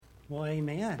Well,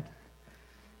 amen.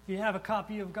 If you have a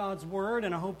copy of God's Word,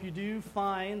 and I hope you do,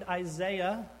 find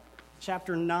Isaiah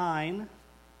chapter 9.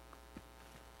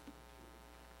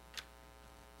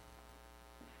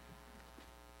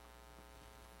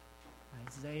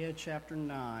 Isaiah chapter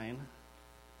 9.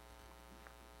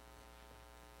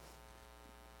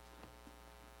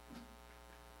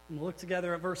 And we'll look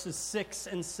together at verses 6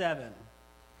 and 7.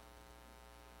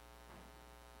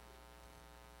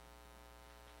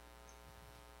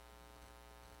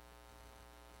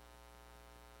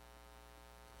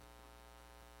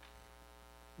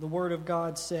 The Word of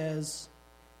God says,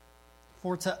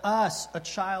 "For to us a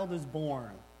child is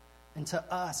born, and to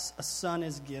us a son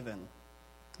is given.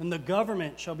 And the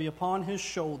government shall be upon his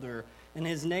shoulder, and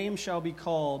his name shall be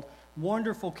called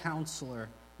Wonderful Counselor,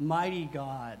 Mighty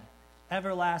God,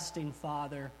 Everlasting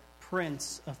Father,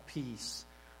 Prince of Peace.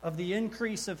 Of the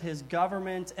increase of his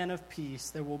government and of peace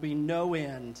there will be no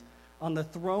end, on the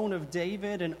throne of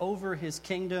David and over his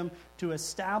kingdom, to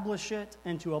establish it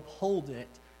and to uphold it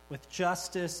with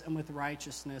justice and with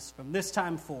righteousness from this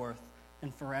time forth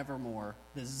and forevermore.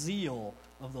 The zeal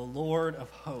of the Lord of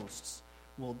hosts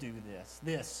will do this."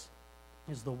 This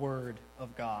is the word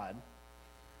of God.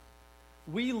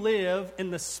 We live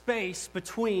in the space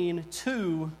between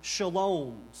two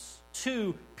shaloms,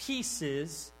 two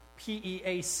pieces,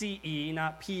 P-E-A-C-E,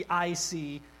 not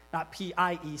P-I-C, not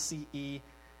P-I-E-C-E.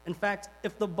 In fact,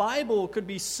 if the Bible could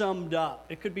be summed up,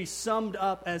 it could be summed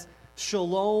up as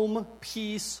shalom,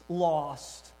 peace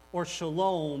lost, or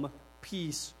shalom,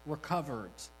 peace recovered.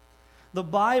 The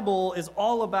Bible is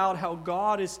all about how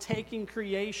God is taking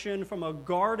creation from a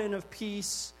garden of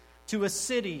peace to a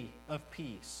city of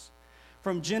peace.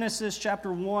 From Genesis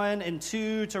chapter 1 and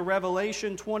 2 to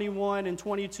Revelation 21 and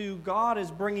 22, God is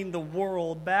bringing the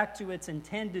world back to its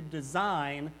intended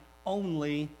design,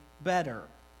 only better.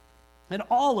 And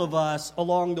all of us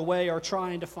along the way are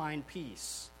trying to find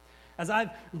peace. As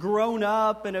I've grown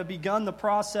up and have begun the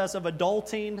process of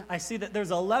adulting, I see that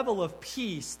there's a level of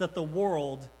peace that the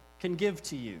world can give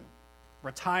to you.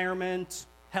 Retirement,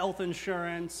 health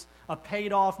insurance, a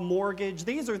paid-off mortgage.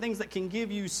 These are things that can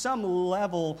give you some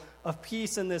level of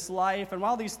peace in this life. And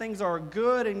while these things are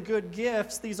good and good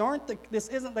gifts, this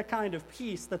isn't the kind of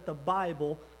peace that the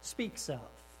Bible speaks of.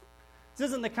 This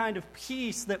isn't the kind of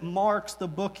peace that marks the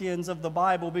bookends of the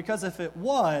Bible, because if it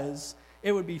was,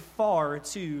 it would be far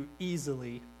too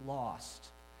easily lost.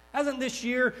 Hasn't this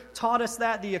year taught us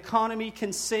that the economy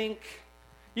can sink?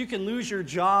 You can lose your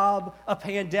job, a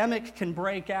pandemic can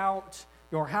break out,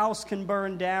 your house can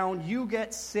burn down, you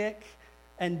get sick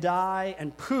and die,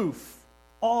 and poof,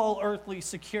 all earthly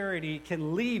security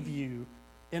can leave you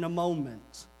in a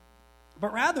moment.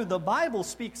 But rather, the Bible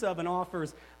speaks of and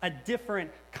offers a different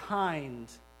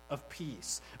kind of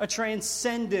peace, a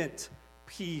transcendent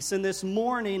peace. And this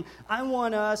morning, I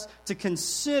want us to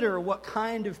consider what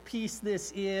kind of peace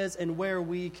this is and where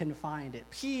we can find it.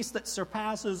 Peace that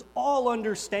surpasses all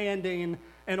understanding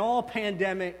and all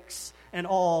pandemics and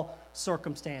all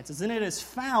circumstances. And it is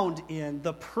found in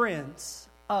the Prince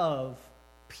of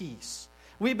Peace.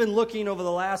 We've been looking over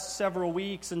the last several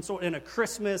weeks in a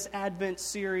Christmas Advent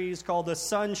series called "The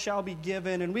Son Shall Be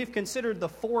Given," and we've considered the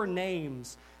four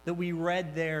names that we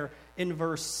read there in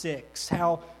verse 6,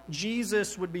 how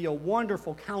Jesus would be a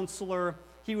wonderful counselor,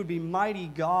 he would be mighty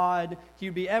God, he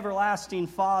would be everlasting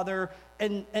Father,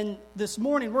 and this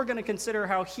morning we're going to consider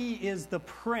how he is the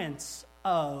Prince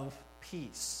of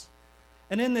Peace.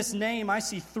 And in this name, I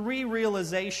see three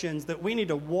realizations that we need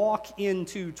to walk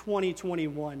into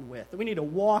 2021 with, that we need to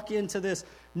walk into this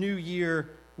new year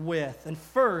with. And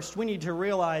first, we need to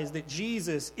realize that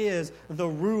Jesus is the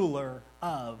ruler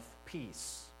of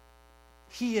peace.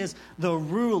 He is the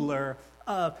ruler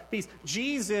of peace.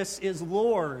 Jesus is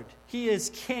Lord. He is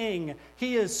King.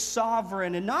 He is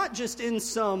sovereign, and not just in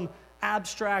some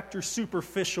abstract or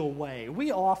superficial way.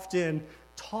 We often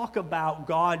talk about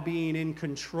God being in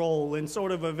control in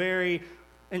sort of a very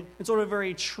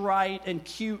trite and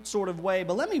cute sort of way.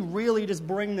 But let me really just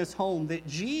bring this home, that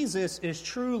Jesus is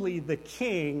truly the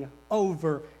king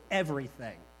over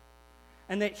everything.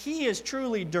 And that he is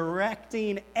truly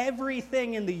directing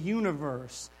everything in the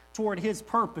universe toward his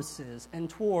purposes and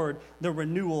toward the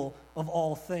renewal of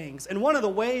all things. And one of the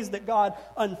ways that God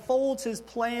unfolds his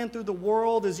plan through the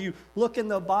world as you look in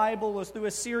the Bible is through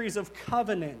a series of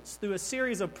covenants, through a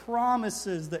series of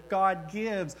promises that God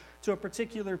gives to a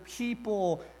particular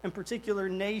people and particular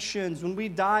nations. When we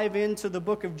dive into the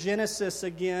book of Genesis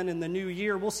again in the new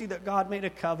year, we'll see that God made a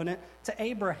covenant to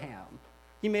Abraham.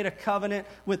 He made a covenant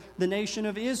with the nation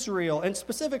of Israel. And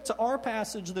specific to our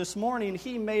passage this morning,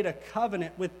 he made a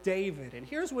covenant with David. And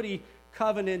here's what he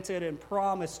covenanted and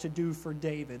promised to do for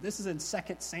David. This is in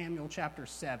 2 Samuel chapter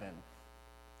 7.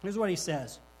 Here's what he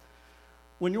says.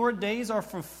 When your days are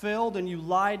fulfilled and you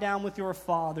lie down with your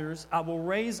fathers, I will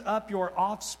raise up your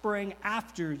offspring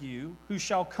after you, who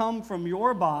shall come from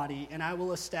your body, and I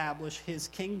will establish his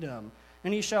kingdom.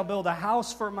 And he shall build a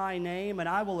house for my name, and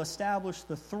I will establish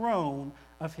the throne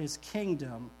of his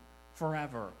kingdom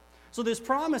forever. So this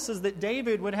promises that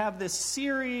David would have this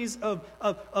series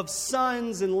of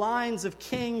sons and lines of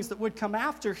kings that would come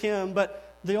after him,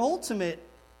 but the ultimate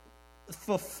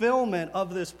fulfillment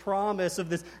of this promise, of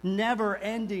this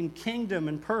never-ending kingdom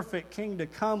and perfect king to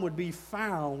come, would be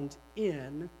found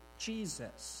in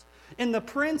Jesus. In the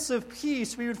Prince of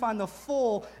Peace, we would find the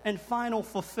full and final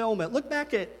fulfillment. Look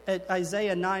back at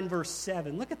Isaiah 9, verse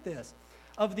 7. Look at this.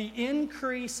 Of the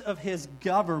increase of his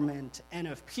government and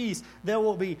of peace, there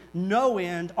will be no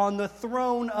end on the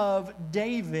throne of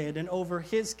David and over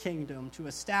his kingdom, to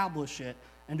establish it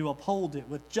and to uphold it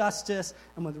with justice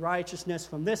and with righteousness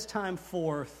from this time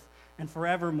forth and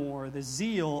forevermore. The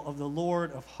zeal of the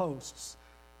Lord of hosts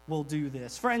will do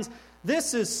this. Friends,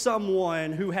 this is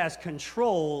someone who has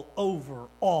control over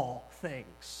all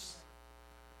things.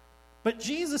 But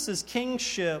Jesus'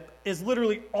 kingship is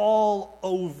literally all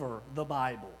over the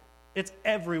Bible. It's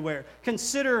everywhere.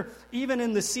 Consider, even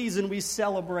in the season we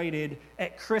celebrated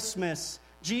at Christmas,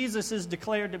 Jesus is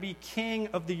declared to be King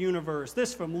of the universe.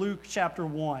 This from Luke chapter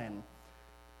 1.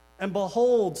 And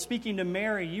behold, speaking to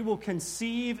Mary, you will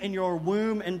conceive in your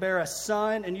womb and bear a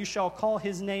son, and you shall call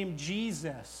his name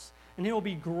Jesus. And he will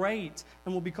be great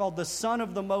and will be called the Son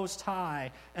of the Most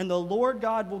High. And the Lord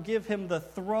God will give him the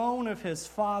throne of his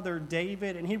father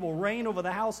David, and he will reign over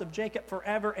the house of Jacob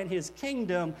forever, and his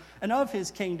kingdom, and of his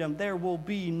kingdom there will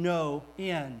be no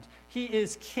end. He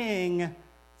is king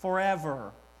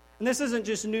forever. And this isn't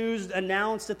just news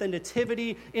announced at the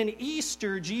Nativity. In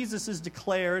Easter, Jesus is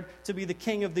declared to be the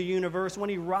King of the universe. When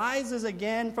he rises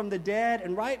again from the dead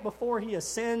and right before he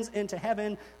ascends into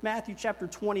heaven, Matthew chapter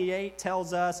 28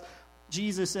 tells us,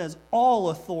 Jesus says, all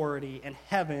authority in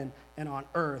heaven and on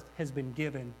earth has been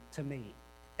given to me.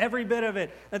 Every bit of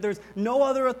it. That there's no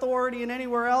other authority in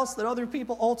anywhere else that other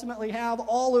people ultimately have.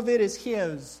 All of it is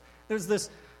his. There's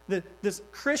this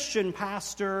Christian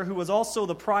pastor who was also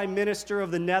the prime minister of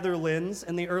the Netherlands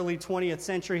in the early 20th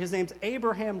century. His name's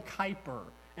Abraham Kuyper.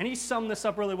 And he summed this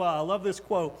up really well. I love this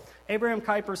quote. Abraham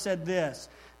Kuyper said this: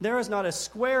 "There is not a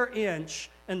square inch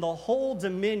in the whole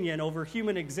dominion over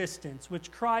human existence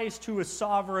which Christ, who is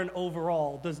sovereign over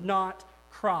all, does not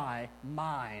cry,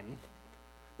 mine."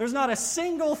 There's not a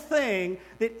single thing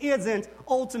that isn't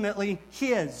ultimately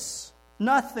his.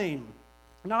 Nothing.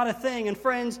 Not a thing. And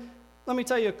friends, let me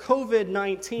tell you,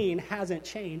 COVID-19 hasn't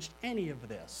changed any of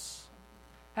this.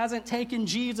 Hasn't taken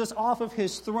Jesus off of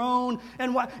his throne.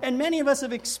 And many of us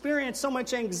have experienced so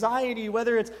much anxiety,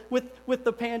 whether it's with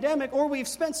the pandemic, or we've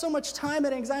spent so much time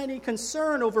in anxiety and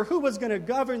concern over who was going to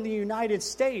govern the United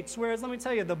States. Whereas, let me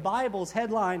tell you, the Bible's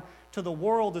headline to the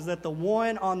world is that the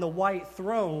one on the white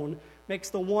throne makes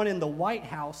the one in the White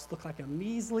House look like a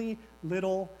measly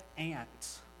little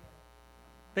ant.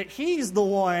 That he's the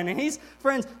one, and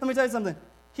friends, let me tell you something.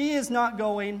 He is not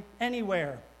going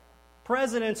anywhere.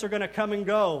 Presidents are going to come and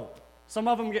go. Some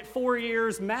of them get 4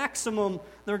 years. Maximum,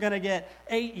 they're going to get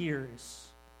 8 years.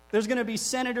 There's going to be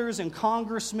senators and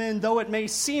congressmen, though it may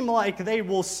seem like they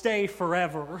will stay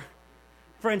forever.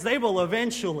 Friends, they will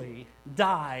eventually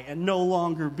die and no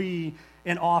longer be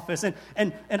in office.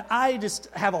 And I just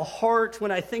have a heart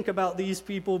when I think about these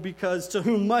people, because to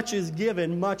whom much is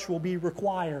given, much will be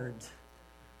required.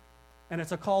 And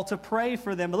it's a call to pray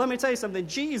for them. But let me tell you something.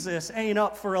 Jesus ain't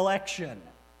up for election.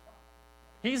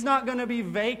 He's not going to be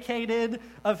vacated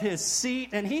of his seat,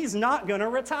 and he's not going to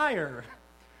retire.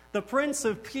 The Prince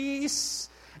of Peace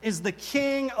is the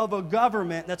king of a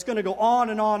government that's going to go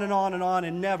on and on and on and on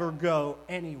and never go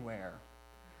anywhere.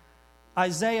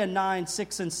 Isaiah 9,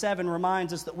 6 and 7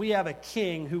 reminds us that we have a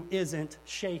king who isn't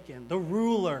shaken, the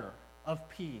ruler of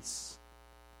peace.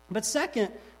 But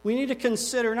second, we need to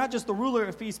consider not just the ruler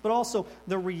of peace, but also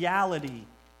the reality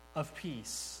of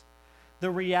peace. The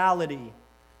reality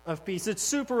of peace. It's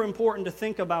super important to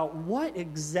think about what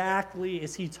exactly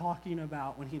is he talking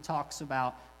about when he talks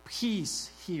about peace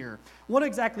here. What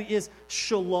exactly is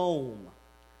shalom?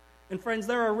 And friends,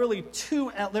 there are really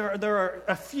there are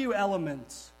a few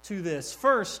elements to this.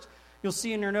 First, you'll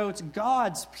see in your notes,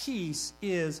 God's peace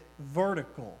is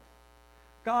vertical.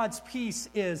 God's peace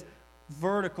is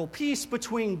vertical. Peace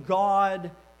between God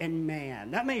and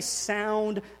man. That may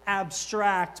sound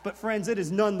abstract, but friends, it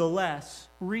is nonetheless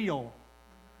real.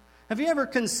 Have you ever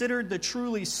considered the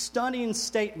truly stunning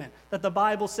statement that the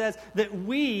Bible says that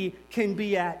we can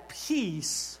be at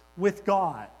peace with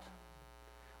God?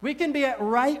 We can be at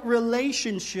right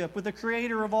relationship with the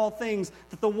Creator of all things,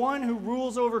 that the one who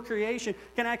rules over creation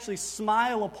can actually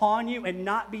smile upon you and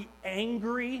not be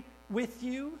angry with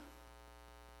you.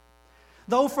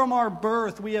 Though from our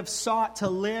birth we have sought to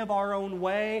live our own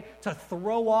way, to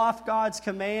throw off God's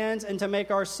commands, and to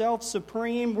make ourselves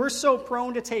supreme, we're so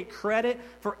prone to take credit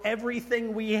for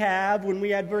everything we have when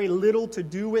we had very little to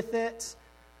do with it.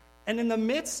 And in the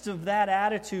midst of that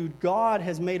attitude, God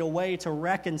has made a way to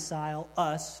reconcile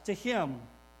us to Him.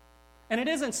 And it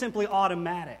isn't simply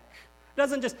automatic. It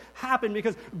doesn't just happen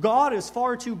because God is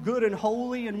far too good and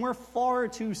holy and we're far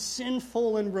too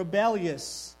sinful and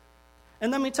rebellious.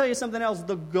 And let me tell you something else.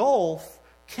 The gulf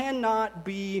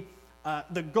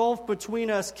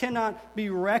between us cannot be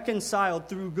reconciled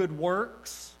through good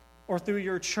works or through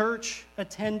your church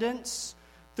attendance,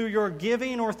 through your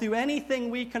giving, or through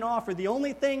anything we can offer. The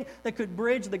only thing that could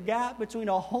bridge the gap between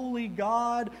a holy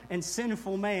God and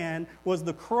sinful man was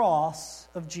the cross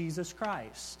of Jesus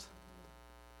Christ.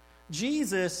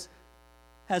 Jesus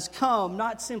has come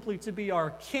not simply to be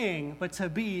our king, but to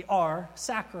be our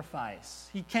sacrifice.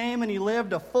 He came and He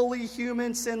lived a fully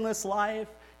human, sinless life.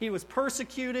 He was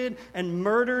persecuted and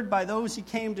murdered by those He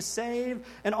came to save.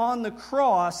 And on the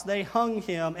cross, they hung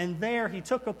Him. And there He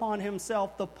took upon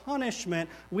Himself the punishment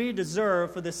we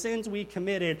deserve for the sins we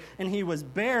committed. And He was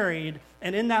buried.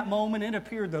 And in that moment, it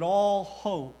appeared that all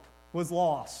hope was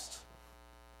lost.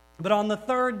 But on the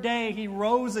third day, He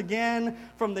rose again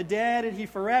from the dead, and He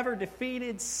forever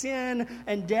defeated sin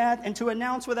and death. And to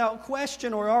announce without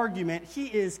question or argument, He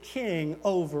is king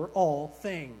over all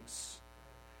things.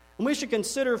 And we should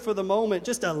consider for the moment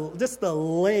just the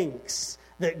lengths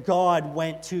that God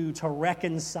went to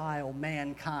reconcile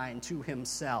mankind to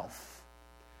Himself.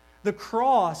 The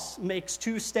cross makes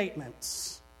two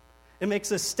statements. It makes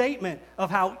a statement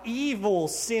of how evil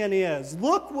sin is.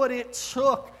 Look what it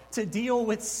took to deal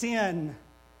with sin.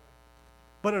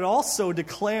 But it also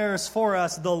declares for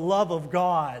us the love of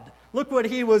God. Look what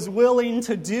He was willing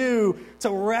to do to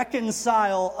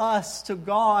reconcile us to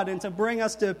God and to bring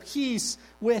us to peace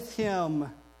with Him.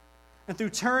 And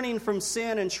through turning from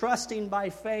sin and trusting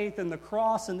by faith in the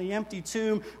cross and the empty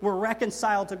tomb, we're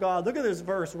reconciled to God. Look at this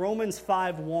verse, Romans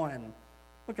 5:1.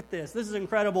 Look at this. This is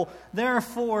incredible.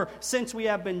 Therefore, since we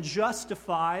have been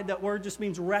justified, that word just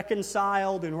means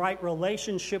reconciled in right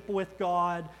relationship with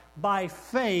God, by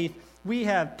faith, we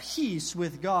have peace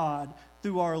with God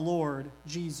through our Lord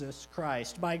Jesus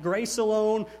Christ. By grace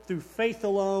alone, through faith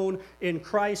alone, in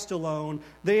Christ alone,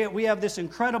 we have this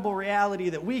incredible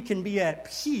reality that we can be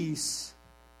at peace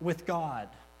with God.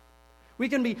 We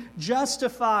can be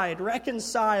justified,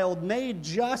 reconciled, made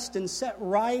just, and set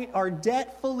right, our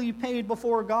debt fully paid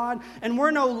before God, and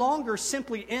we're no longer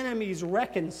simply enemies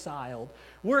reconciled.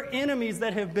 We're enemies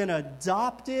that have been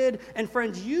adopted, and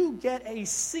friends, you get a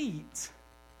seat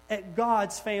at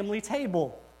God's family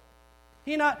table.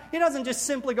 He doesn't just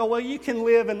simply go, well, you can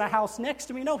live in the house next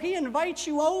to me. No, He invites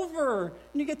you over,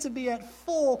 and you get to be at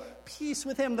full peace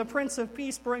with Him. The Prince of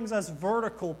Peace brings us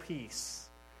vertical peace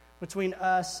between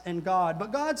us and God.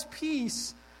 But God's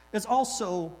peace is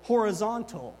also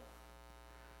horizontal.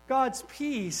 God's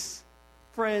peace,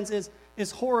 friends,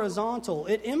 is horizontal.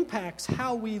 It impacts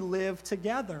how we live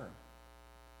together.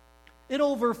 It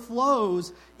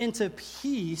overflows into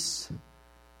peace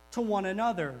to one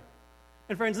another.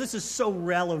 And friends, this is so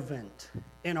relevant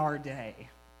in our day.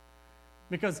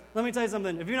 Because let me tell you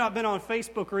something, if you've not been on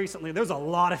Facebook recently, there's a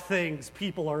lot of things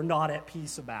people are not at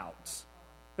peace about.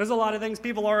 There's a lot of things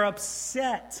people are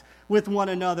upset with one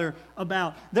another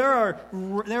about. There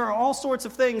are all sorts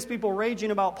of things people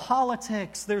raging about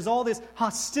politics. There's all this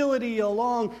hostility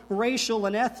along racial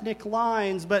and ethnic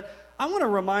lines. But I want to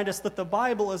remind us that the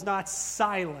Bible is not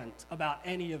silent about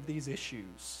any of these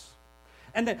issues.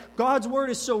 And that God's Word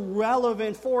is so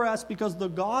relevant for us because the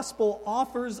gospel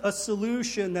offers a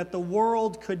solution that the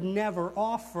world could never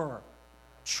offer.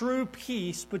 True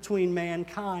peace between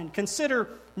mankind. Consider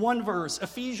one verse,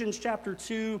 Ephesians chapter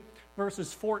 2,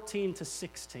 verses 14 to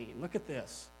 16. Look at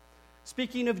this.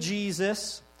 Speaking of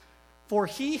Jesus, for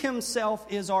He Himself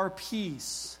is our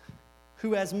peace,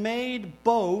 who has made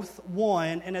both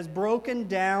one and has broken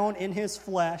down in His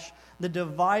flesh the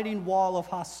dividing wall of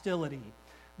hostility,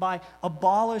 by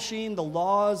abolishing the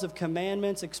laws of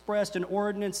commandments expressed in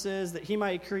ordinances, that He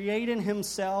might create in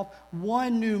Himself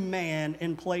one new man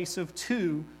in place of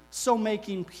two, so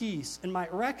making peace, and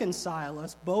might reconcile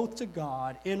us both to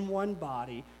God in one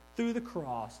body through the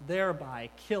cross, thereby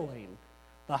killing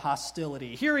the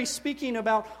hostility. Here He's speaking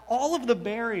about all of the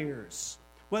barriers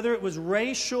whether it was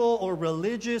racial or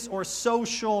religious or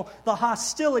social, the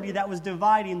hostility that was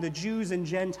dividing the Jews and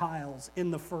Gentiles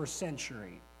in the first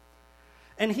century.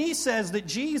 And he says that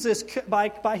Jesus,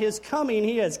 by his coming,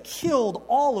 he has killed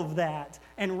all of that,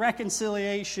 and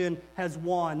reconciliation has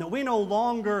won. That we no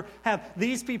longer have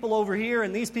these people over here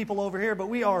and these people over here, but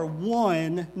we are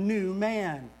one new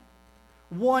man.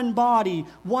 One body,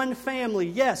 one family,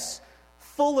 yes,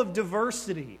 full of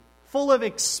diversity, full of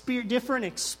different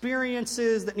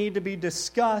experiences that need to be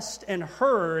discussed and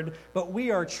heard, but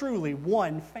we are truly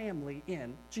one family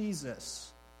in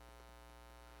Jesus.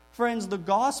 Friends, the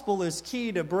gospel is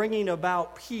key to bringing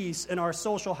about peace in our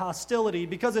social hostility,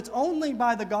 because it's only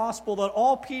by the gospel that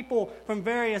all people from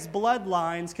various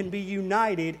bloodlines can be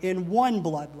united in one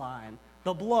bloodline,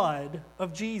 the blood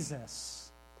of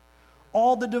Jesus.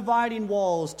 All the dividing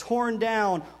walls torn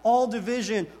down, all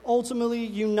division ultimately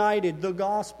united. The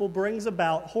gospel brings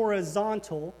about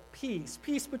horizontal peace,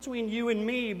 peace between you and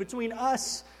me, between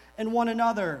us and one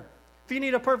another. If you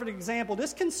need a perfect example,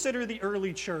 just consider the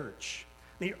early church.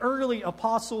 The early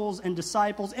apostles and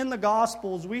disciples in the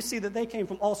Gospels, we see that they came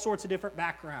from all sorts of different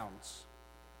backgrounds.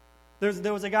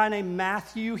 There was a guy named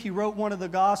Matthew. He wrote one of the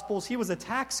Gospels. He was a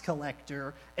tax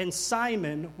collector, and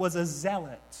Simon was a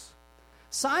zealot.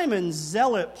 Simon's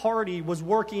zealot party was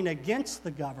working against the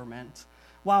government,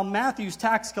 while Matthew's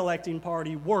tax collecting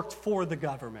party worked for the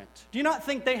government. Do you not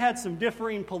think they had some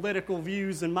differing political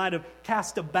views and might have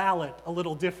cast a ballot a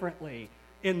little differently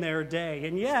in their day?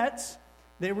 And yet,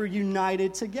 they were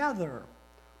united together.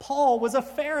 Paul was a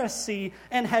Pharisee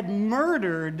and had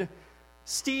murdered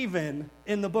Stephen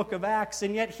in the book of Acts,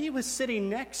 and yet he was sitting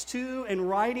next to and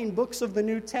writing books of the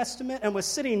New Testament and was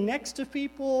sitting next to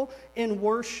people in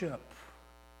worship.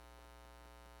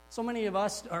 So many of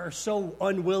us are so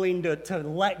unwilling to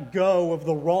let go of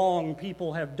the wrong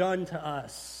people have done to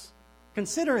us.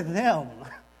 Consider them.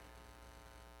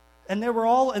 And there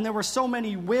were so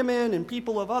many women and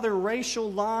people of other racial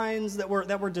lines that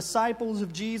were disciples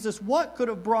of Jesus. What could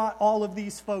have brought all of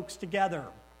these folks together?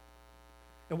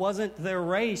 It wasn't their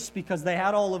race, because they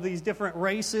had all of these different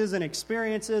races and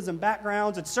experiences and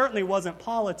backgrounds. It certainly wasn't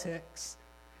politics.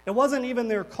 It wasn't even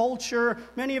their culture.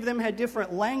 Many of them had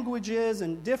different languages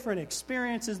and different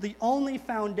experiences. The only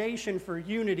foundation for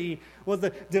unity was the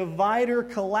divider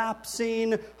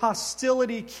collapsing,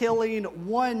 hostility killing,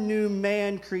 one new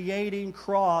man creating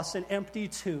cross and empty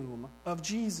tomb of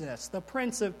Jesus. The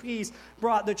Prince of Peace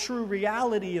brought the true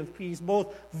reality of peace,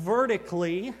 both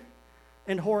vertically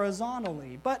and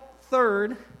horizontally. But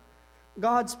third,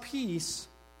 God's peace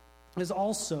is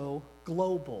also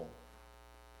global.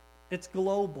 It's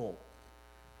global.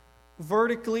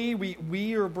 Vertically,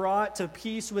 we are brought to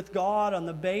peace with God on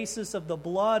the basis of the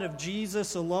blood of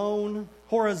Jesus alone.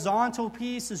 Horizontal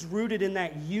peace is rooted in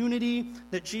that unity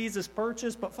that Jesus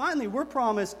purchased. But finally, we're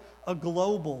promised a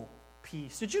global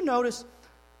peace. Did you notice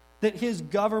that his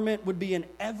government would be an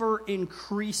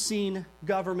ever-increasing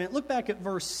government? Look back at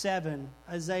verse 7,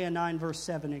 Isaiah 9, verse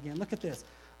 7 again. Look at this.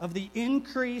 Of the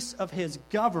increase of his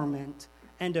government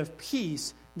and of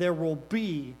peace, there will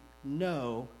be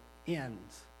no end.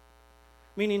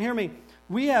 Meaning, hear me,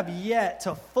 we have yet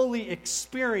to fully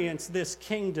experience this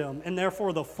kingdom and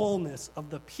therefore the fullness of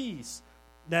the peace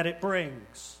that it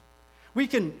brings. We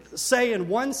can say in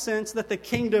one sense that the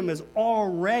kingdom is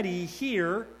already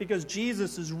here because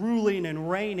Jesus is ruling and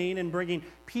reigning and bringing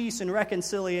peace and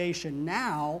reconciliation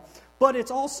now, but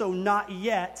it's also not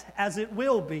yet as it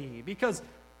will be, because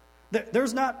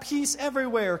there's not peace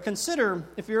everywhere. Consider,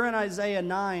 if you're in Isaiah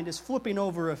 9, just flipping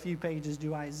over a few pages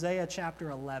to Isaiah chapter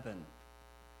 11.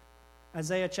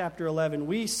 Isaiah chapter 11,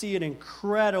 we see an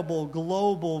incredible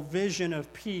global vision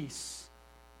of peace.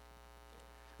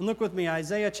 And look with me,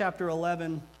 Isaiah chapter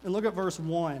 11, and look at verse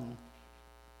 1.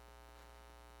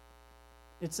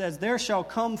 It says, "There shall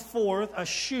come forth a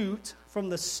shoot from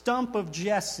the stump of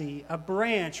Jesse, a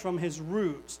branch from his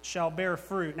roots shall bear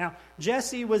fruit." Now,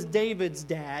 Jesse was David's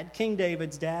dad, King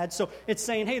David's dad. So it's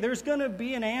saying, hey, there's going to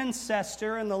be an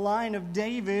ancestor in the line of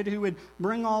David who would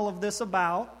bring all of this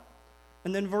about.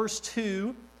 And then verse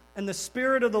 2, "And the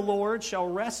Spirit of the Lord shall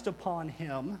rest upon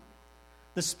him,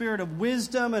 the Spirit of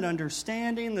wisdom and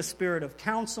understanding, the Spirit of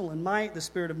counsel and might, the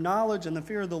Spirit of knowledge and the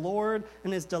fear of the Lord.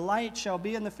 And his delight shall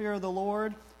be in the fear of the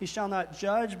Lord. He shall not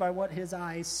judge by what his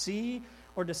eyes see,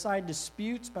 or decide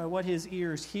disputes by what his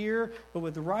ears hear. But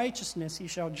with righteousness he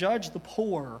shall judge the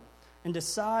poor, and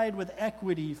decide with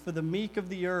equity for the meek of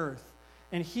the earth.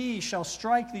 And he shall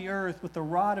strike the earth with the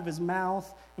rod of his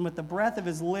mouth, and with the breath of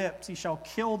his lips he shall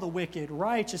kill the wicked.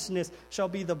 Righteousness shall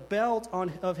be the belt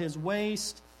of his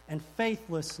waist, and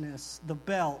faithlessness the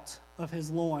belt of his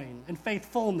loin." And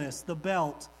faithfulness the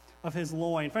belt of his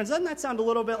loin. Friends, doesn't that sound a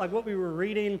little bit like what we were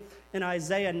reading in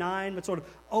Isaiah 9, but sort of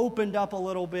opened up a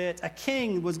little bit? A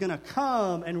king was going to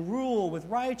come and rule with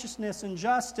righteousness and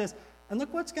justice. And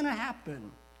look what's going to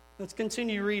happen. Let's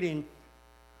continue reading.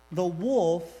 The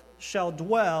wolf shall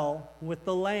dwell with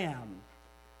the lamb,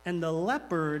 and the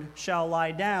leopard shall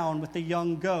lie down with the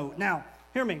young goat. Now,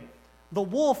 hear me. The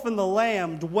wolf and the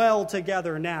lamb dwell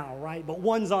together now, right? But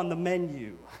one's on the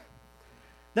menu.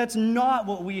 That's not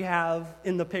what we have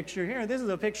in the picture here. This is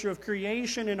a picture of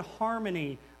creation in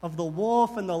harmony, of the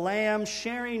wolf and the lamb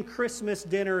sharing Christmas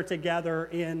dinner together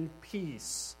in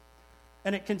peace.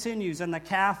 And it continues, and the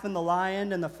calf and the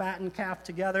lion and the fattened calf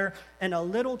together, and a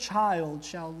little child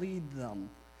shall lead them.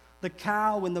 The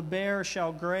cow and the bear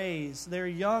shall graze, their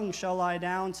young shall lie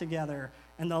down together,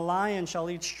 and the lion shall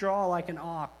eat straw like an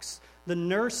ox. The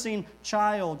nursing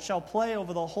child shall play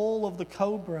over the hole of the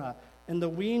cobra, and the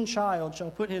weaned child shall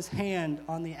put his hand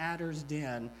on the adder's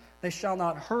den. They shall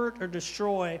not hurt or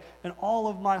destroy in all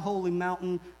of my holy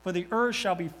mountain, for the earth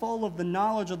shall be full of the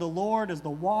knowledge of the Lord as the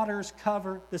waters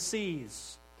cover the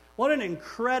seas. What an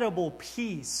incredible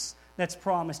peace that's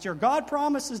promised here. God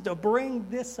promises to bring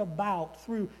this about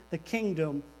through the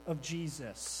kingdom of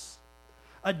Jesus.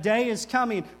 A day is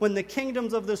coming when the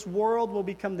kingdoms of this world will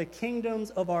become the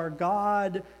kingdoms of our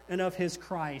God and of his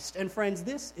Christ. And friends,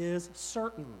 this is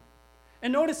certain.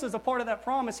 And notice as a part of that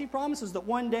promise, he promises that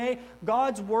one day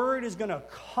God's word is going to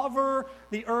cover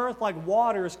the earth like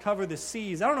waters cover the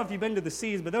seas. I don't know if you've been to the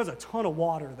seas, but there's a ton of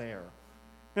water there.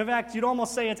 In fact, you'd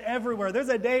almost say it's everywhere. There's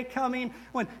a day coming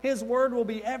when his word will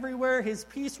be everywhere, his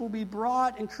peace will be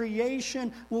brought, and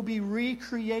creation will be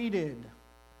recreated.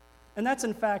 And that's,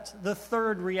 in fact, the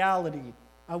third reality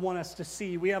I want us to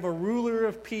see. We have a ruler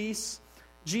of peace,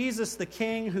 Jesus the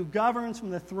King, who governs from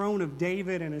the throne of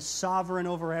David and is sovereign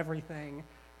over everything.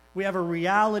 We have a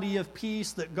reality of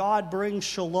peace that God brings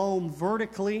shalom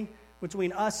vertically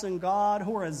between us and God,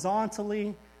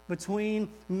 horizontally between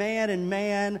man,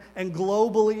 and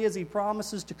globally as he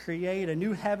promises to create a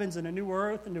new heavens and a new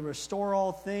earth and to restore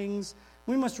all things.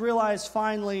 We must realize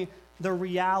finally the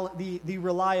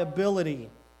reliability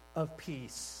of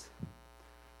peace.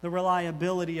 The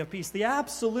reliability of peace. The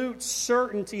absolute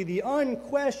certainty, the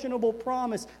unquestionable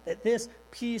promise that this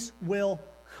peace will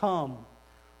come.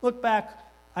 Look back,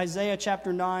 Isaiah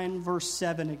chapter 9, verse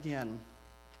 7 again.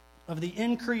 Of the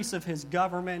increase of his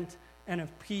government and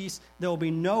of peace, there will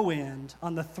be no end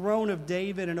on the throne of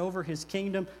David and over his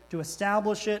kingdom, to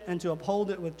establish it and to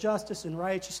uphold it with justice and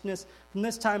righteousness from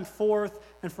this time forth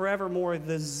and forevermore.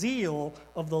 The zeal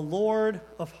of the Lord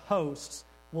of hosts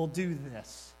will do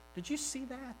this. Did you see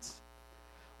that?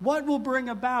 What will bring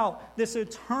about this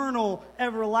eternal,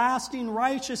 everlasting,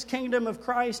 righteous kingdom of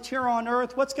Christ here on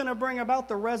earth? What's going to bring about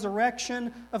the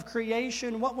resurrection of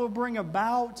creation? What will bring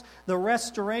about the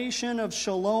restoration of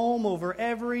shalom over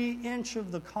every inch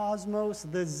of the cosmos?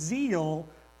 The zeal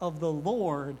of the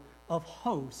Lord of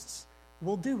hosts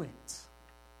will do it.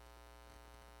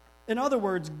 In other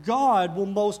words, God will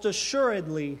most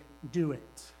assuredly do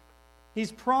it.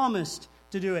 He's promised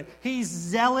to do it. He's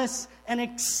zealous and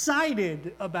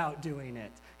excited about doing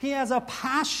it. He has a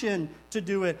passion to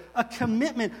do it, a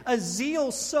commitment, a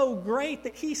zeal so great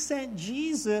that he sent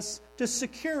Jesus to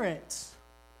secure it.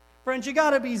 Friends, you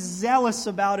got to be zealous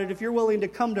about it if you're willing to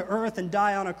come to earth and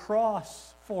die on a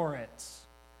cross for it.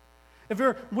 If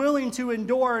you're willing to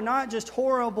endure not just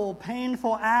horrible,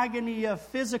 painful agony of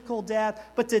physical death,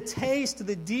 but to taste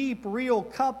the deep, real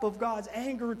cup of God's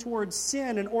anger towards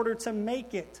sin in order to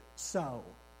make it so.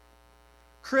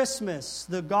 Christmas,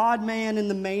 the God-man in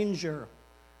the manger.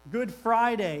 Good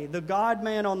Friday, the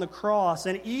God-man on the cross.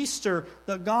 And Easter,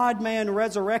 the God-man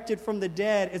resurrected from the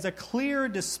dead, is a clear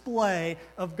display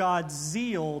of God's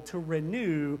zeal to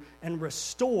renew and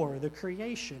restore the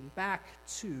creation back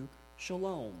to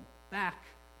shalom, back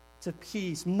to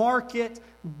peace. Mark it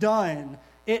done.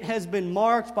 It has been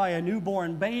marked by a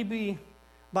newborn baby,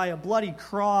 by a bloody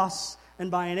cross,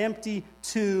 and by an empty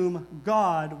tomb.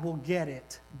 God will get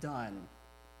it done.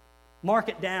 Mark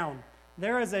it down.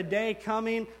 There is a day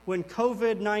coming when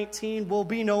COVID-19 will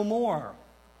be no more.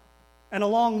 And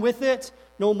along with it,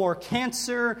 no more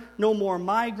cancer, no more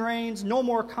migraines, no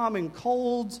more common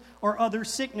colds or other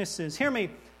sicknesses. Hear me.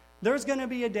 There's going to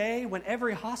be a day when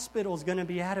every hospital is going to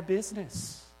be out of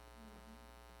business.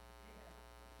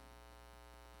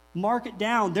 Mark it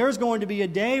down. There's going to be a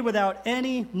day without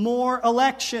any more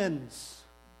elections.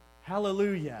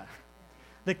 Hallelujah.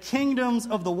 The kingdoms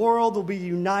of the world will be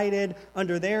united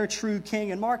under their true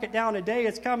king. And mark it down, a day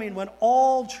is coming when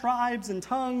all tribes and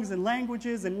tongues and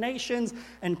languages and nations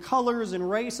and colors and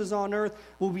races on earth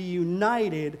will be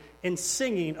united in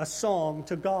singing a song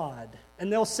to God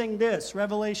and they'll sing this,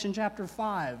 Revelation chapter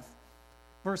 5,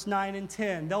 verse 9 and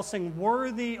 10. They'll sing,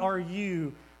 "Worthy are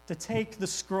you to take the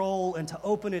scroll and to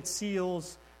open its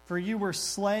seals, for you were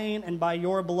slain, and by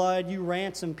your blood you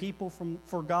ransomed people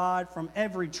for God from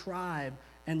every tribe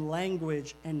and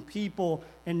language and people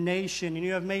and nation. And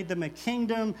you have made them a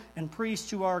kingdom and priests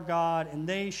to our God, and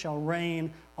they shall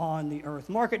reign on the earth."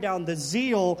 Mark it down. The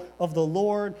zeal of the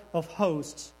Lord of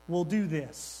hosts will do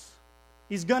this.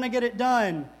 He's going to get it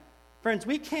done. Friends,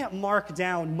 we can't mark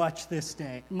down much these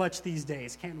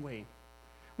days, can we?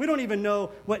 We don't even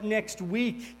know what next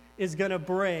week is going to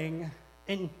bring.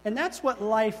 And that's what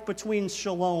life between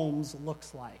shalom's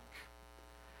looks like.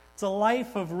 It's a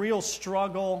life of real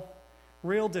struggle,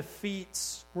 real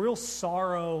defeats, real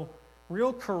sorrow,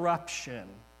 real corruption.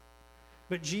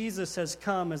 But Jesus has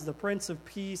come as the Prince of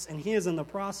Peace, and he is in the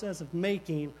process of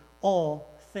making all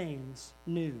things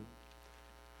new.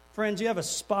 Friends, you have a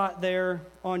spot there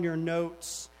on your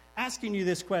notes asking you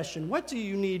this question: what do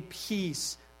you need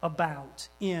peace about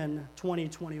in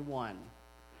 2021?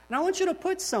 And I want you to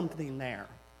put something there.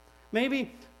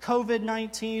 Maybe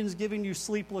COVID-19 is giving you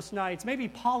sleepless nights. Maybe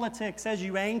politics has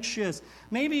you anxious.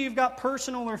 Maybe you've got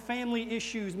personal or family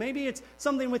issues. Maybe it's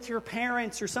something with your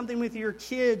parents or something with your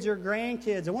kids or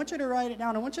grandkids. I want you to write it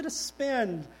down. I want you to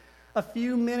spend a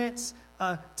few minutes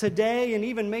today and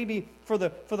even maybe for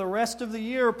the rest of the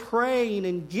year praying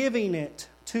and giving it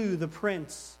to the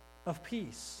Prince of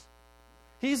Peace.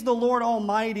 He's the Lord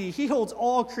Almighty. He holds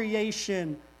all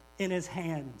creation in his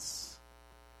hands.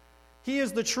 He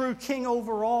is the true king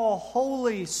over all,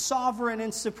 holy, sovereign,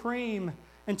 and supreme.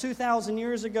 And 2,000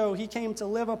 years ago, he came to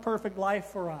live a perfect life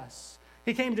for us.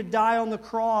 He came to die on the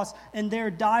cross and there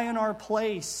die in our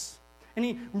place. And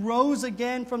he rose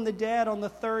again from the dead on the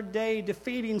third day,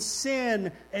 defeating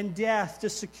sin and death to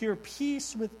secure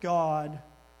peace with God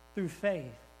through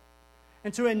faith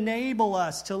and to enable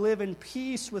us to live in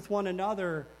peace with one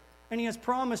another. And he has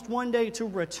promised one day to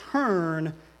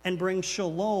return and bring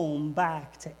shalom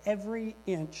back to every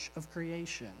inch of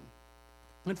creation.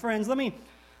 And friends, let me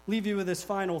leave you with this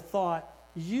final thought.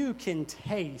 You can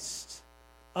taste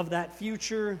of that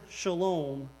future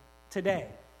shalom today.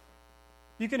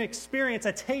 You can experience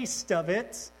a taste of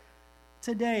it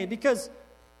today, because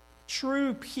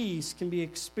true peace can be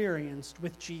experienced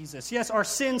with Jesus. Yes, our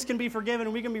sins can be forgiven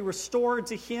and we can be restored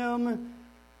to him.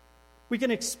 We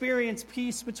can experience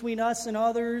peace between us and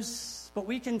others, but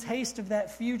we can taste of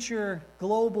that future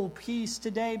global peace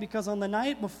today, because on the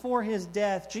night before his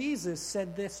death, Jesus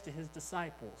said this to his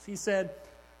disciples. He said,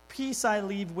 "Peace I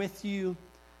leave with you,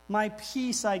 my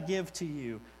peace I give to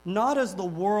you. Not as the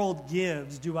world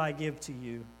gives do I give to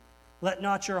you. Let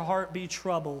not your heart be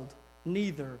troubled,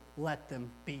 neither let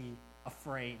them be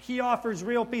afraid." He offers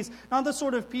real peace, not the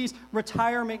sort of peace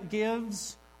retirement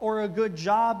gives, or a good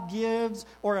job gives,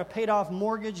 or a paid-off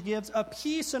mortgage gives, a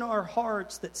peace in our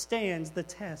hearts that stands the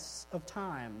tests of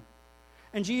time.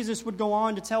 And Jesus would go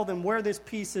on to tell them where this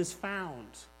peace is found.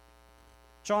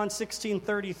 John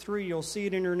 16:33, you'll see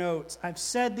it in your notes. "I've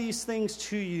said these things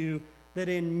to you, that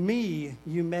in me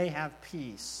you may have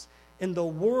peace. In the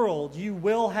world you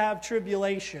will have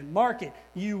tribulation." Mark it,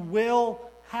 you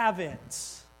will have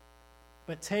it.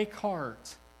 "But take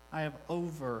heart, I have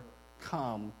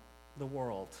overcome the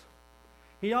world."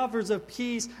 He offers a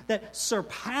peace that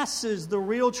surpasses the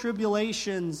real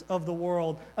tribulations of the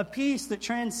world, a peace that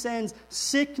transcends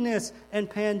sickness and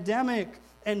pandemic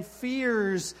and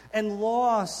fears and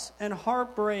loss and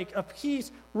heartbreak, a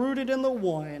peace rooted in the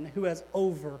one who has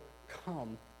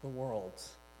overcome the world.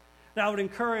 And I would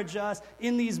encourage us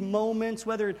in these moments,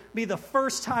 whether it be the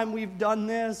first time we've done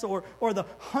this or the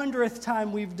 100th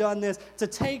time we've done this, to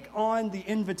take on the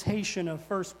invitation of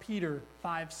 1 Peter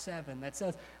 5:7 that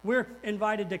says we're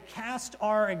invited to cast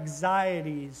our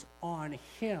anxieties on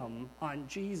him, on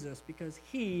Jesus, because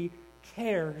he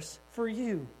cares for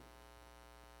you.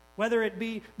 Whether it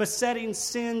be besetting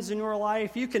sins in your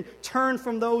life, you can turn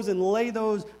from those and lay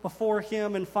those before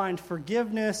him and find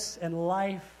forgiveness and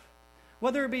life.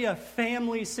 Whether it be a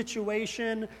family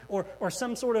situation or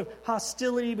some sort of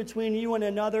hostility between you and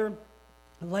another,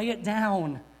 lay it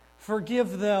down,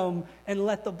 forgive them, and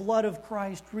let the blood of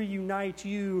Christ reunite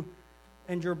you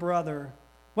and your brother.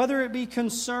 Whether it be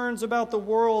concerns about the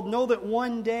world, know that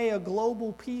one day a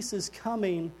global peace is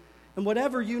coming, and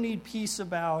whatever you need peace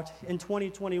about in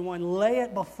 2021, lay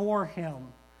it before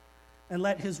him and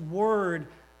let his word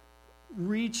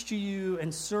reach to you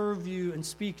and serve you and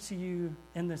speak to you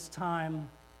in this time.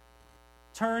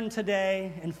 Turn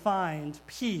today and find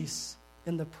peace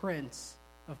in the Prince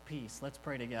of Peace. Let's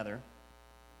pray together.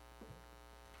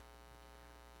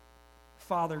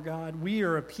 Father God, we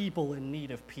are a people in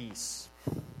need of peace.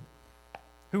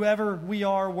 Whoever we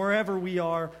are, wherever we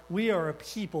are a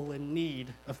people in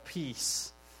need of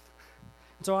peace.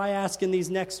 So I ask in these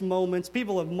next moments,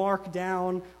 people have marked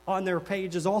down on their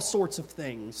pages all sorts of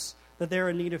things that they're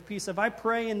in need of peace. If I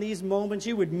pray in these moments,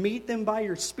 you would meet them by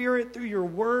your Spirit through your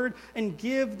word and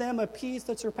give them a peace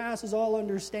that surpasses all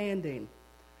understanding.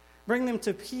 Bring them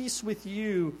to peace with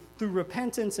you through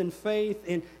repentance and faith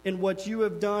in what you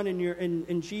have done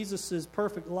in Jesus'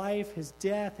 perfect life, his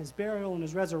death, his burial, and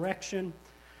his resurrection.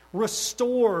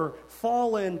 Restore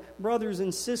fallen brothers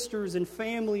and sisters and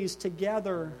families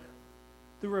together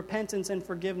through repentance and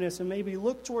forgiveness. And maybe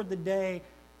look toward the day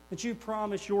that you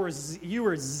promise you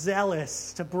are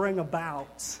zealous to bring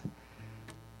about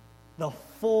the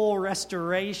full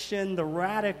restoration, the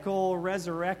radical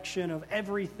resurrection of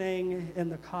everything in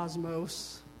the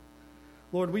cosmos.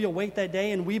 Lord, we await that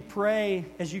day, and we pray,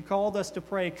 as you called us to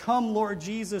pray, come, Lord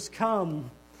Jesus, come.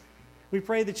 We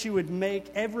pray that you would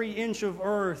make every inch of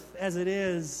earth as it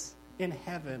is in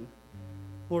heaven.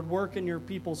 Lord, work in your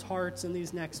people's hearts in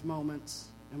these next moments.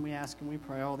 And we ask and we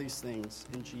pray all these things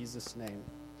in Jesus' name.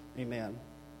 Amen.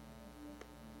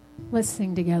 Let's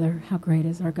sing together, How Great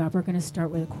Is Our God. We're going to start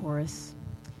with a chorus.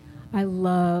 I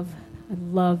love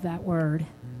that word,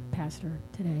 Pastor,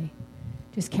 today.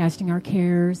 Just casting our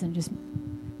cares and just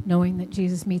knowing that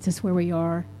Jesus meets us where we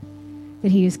are,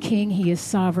 that he is King, he is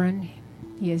sovereign,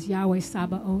 he is Yahweh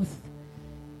Sabaoth,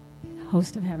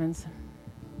 host of heavens.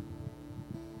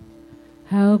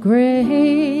 How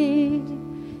great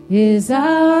is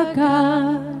our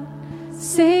God.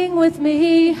 Sing with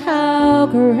me, how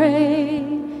great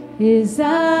is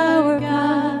our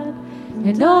God,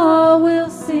 and all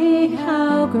will see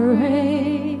how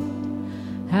great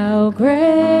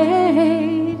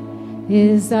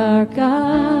is our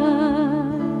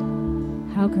God.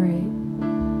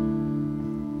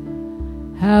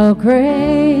 How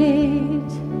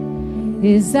great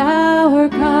is our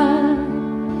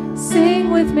God.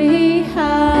 Sing with me,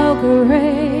 how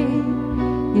great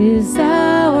is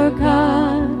our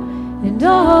God, and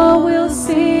all will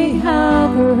see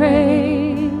how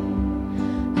great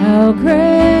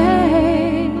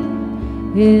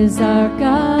is our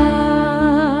God.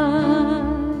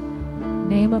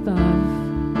 Name above.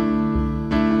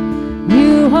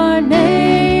 You are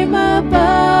name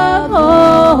above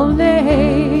all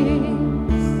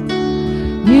names.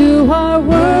 You are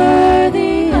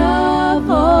worthy of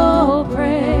all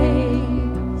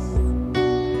praise.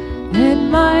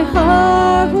 And my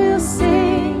heart will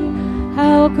sing,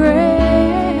 how great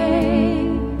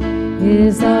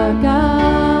is our God.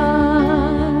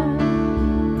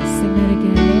 Sing that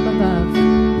again, name above.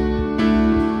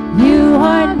 You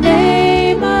are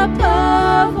name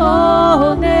above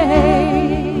all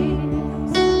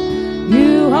names.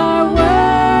 You are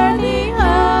worthy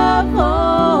of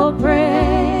all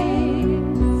praise.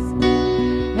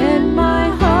 And my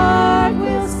heart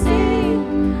will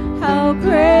sing, how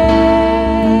great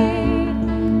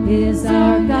is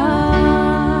our God.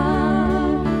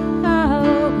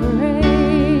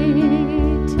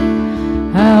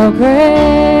 How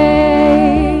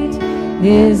great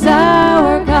is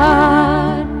our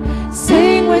God.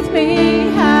 Sing with me,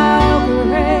 how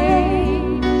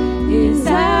great is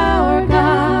our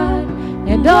God,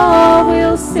 and all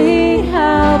will see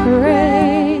how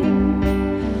great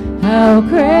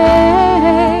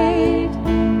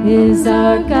is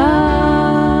our God.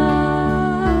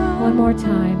 One more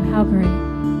time, how great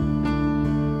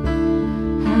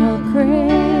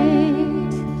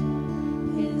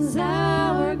is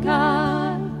our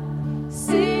God.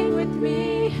 Sing with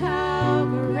me, how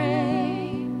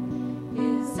great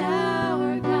is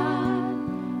our God,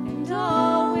 and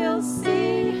all will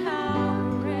see how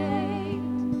great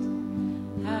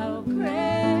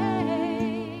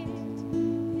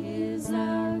is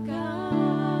our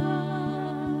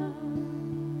God.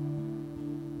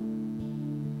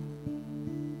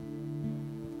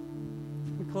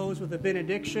 We close with a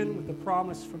benediction, with a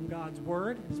promise from God's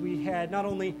word, as we head not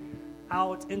only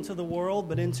out into the world,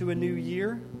 but into a new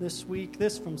year this week.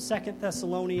 This from 2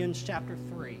 Thessalonians chapter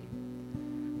 3.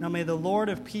 Now may the Lord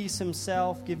of peace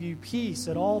himself give you peace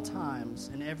at all times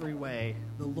in every way.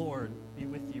 The Lord be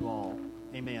with you all.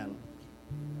 Amen.